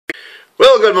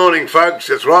Well, good morning, folks.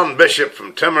 It's Ron Bishop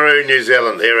from Timaru, New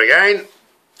Zealand here again.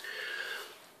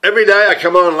 Every day I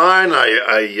come online,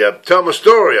 I tell my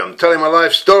story. I'm telling my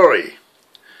life story.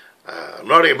 I'm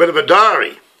writing a bit of a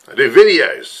diary. I do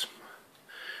videos.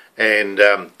 And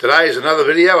today is another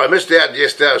video. I missed out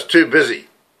yesterday. I was too busy.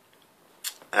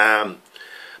 But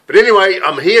anyway,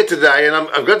 I'm here today and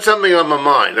I've got something on my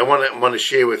mind I want to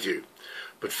share with you.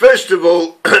 But first of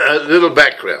all, a little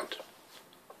background.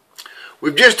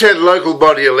 We've just had local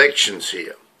body elections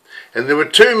here, and there were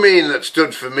two men that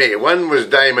stood for mayor. One was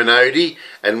Damon Odie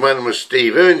and one was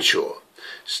Steve Earnshaw.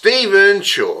 Steve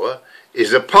Earnshaw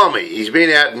is a pommy. He's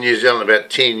been out in New Zealand about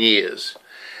 10 years,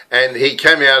 and he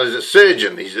came out as a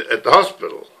surgeon. He's at the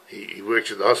hospital. He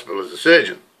works at the hospital as a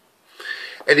surgeon.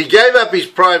 And he gave up his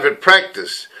private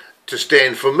practice to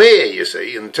stand for mayor, you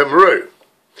see, in Timaru.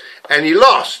 And he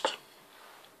lost.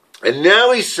 And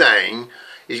now he's saying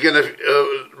he's going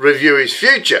to review his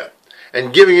future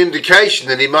and giving indication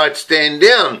that he might stand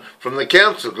down from the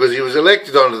council because he was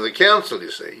elected onto the council,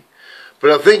 you see.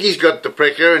 But I think he's got the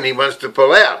pricker and he wants to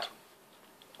pull out.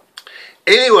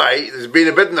 Anyway, there's been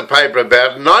a bit in the paper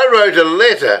about it, and I wrote a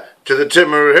letter to the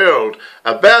Timaru Herald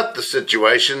about the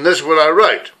situation. This is what I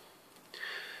wrote.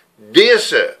 Dear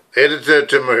Sir, Editor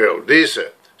Timaru Herald, dear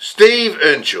Sir, Steve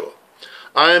Earnshaw,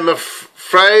 I am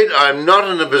afraid I am not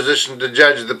in a position to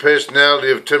judge the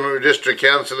personality of Timaru District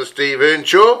Councillor Steve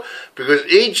Earnshaw, because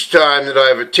each time that I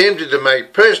have attempted to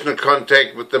make personal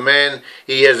contact with the man,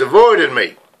 he has avoided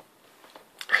me.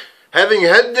 Having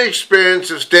had the experience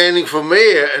of standing for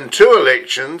mayor in 2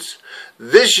 elections,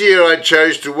 this year I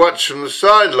chose to watch from the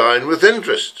sideline with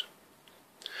interest.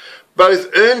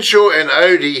 Both Earnshaw and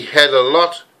Odie had a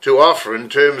lot to offer in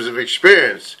terms of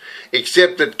experience,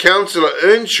 except that Councillor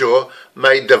Earnshaw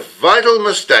made the vital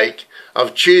mistake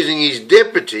of choosing his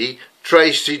deputy,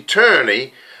 Tracy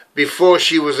Turney, before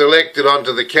she was elected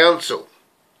onto the council.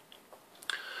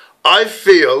 I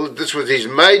feel that this was his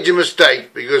major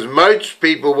mistake because most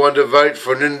people want to vote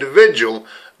for an individual,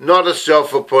 not a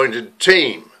self-appointed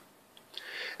team.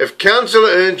 If Councillor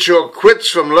Earnshaw quits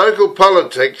from local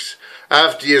politics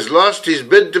after he has lost his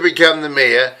bid to become the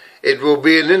mayor, it will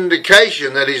be an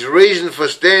indication that his reason for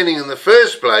standing in the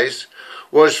first place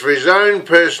was for his own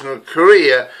personal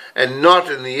career and not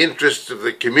in the interests of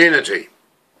the community.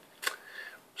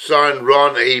 Signed,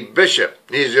 Ron E. Bishop,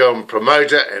 New Zealand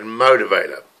promoter and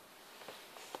motivator.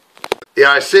 Yeah,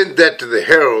 I sent that to the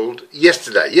Herald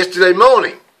yesterday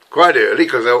morning, quite early,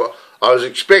 because I was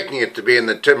expecting it to be in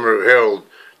the Timaru Herald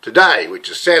today, which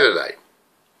is Saturday.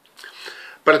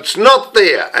 But it's not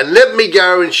there, and let me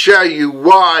go and show you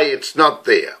why it's not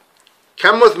there.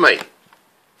 Come with me.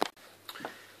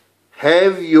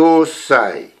 Have your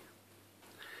say.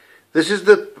 This is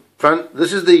the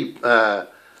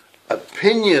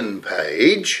opinion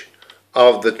page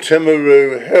of the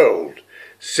Timaru Herald,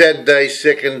 Saturday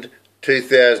 2nd,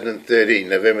 2013,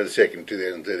 November the 2nd,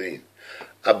 2013.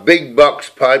 A big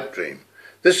box pipe dream.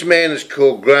 This man is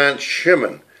called Grant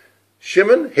Shimmin.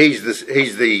 Shimmin, he's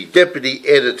the deputy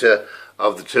editor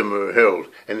of the Timaru Herald.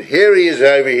 And here he is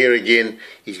over here again.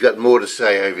 He's got more to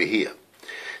say over here.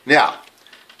 Now,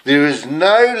 there is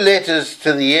no letters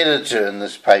to the editor in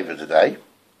this paper today.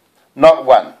 Not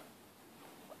one.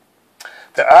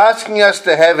 They're asking us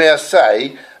to have our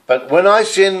say, but when I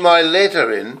send my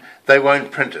letter in, they won't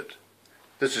print it.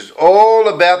 This is all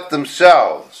about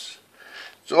themselves.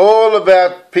 It's all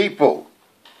about people.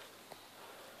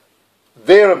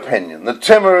 Their opinion, the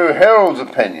Timaru Herald's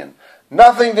opinion.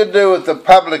 Nothing to do with the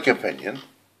public opinion.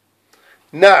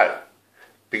 No,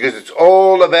 because it's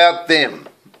all about them.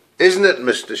 Isn't it,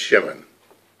 Mr. Shimmin?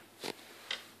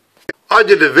 I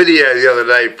did a video the other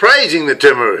day praising the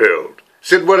Timaru Herald.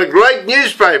 Said what a great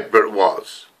newspaper it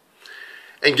was.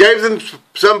 And gave them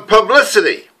some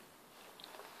publicity.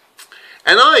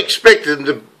 And I expected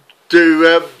them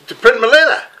to print my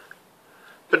letter.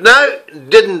 But no,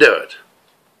 didn't do it.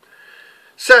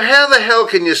 So how the hell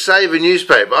can you save a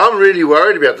newspaper? I'm really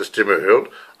worried about this Timaru Herald.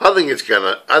 I think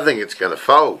it's gonna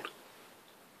fold.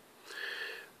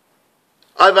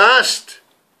 I've asked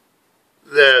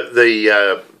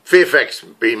the Fairfax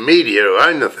media who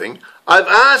own the thing. I've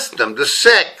asked them to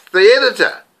sack the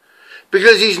editor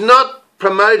because he's not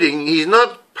promoting, he's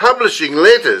not publishing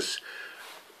letters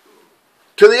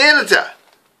to the editor.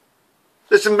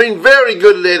 There's some been very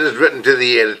good letters written to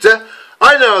the editor.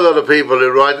 I know a lot of people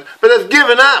who write, but they've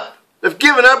given up. They've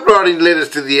given up writing letters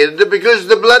to the editor because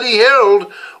the bloody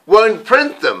Herald won't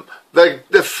print them. They're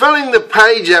filling the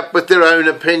page up with their own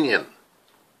opinion.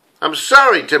 I'm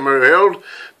sorry, Timaru Herald,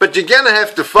 but you're going to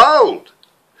have to fold.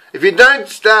 If you don't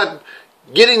start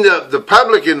getting the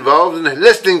public involved and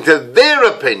listening to their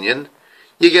opinion,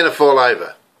 you're going to fall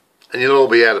over and you'll all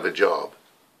be out of a job.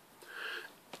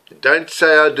 Don't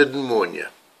say I didn't warn you.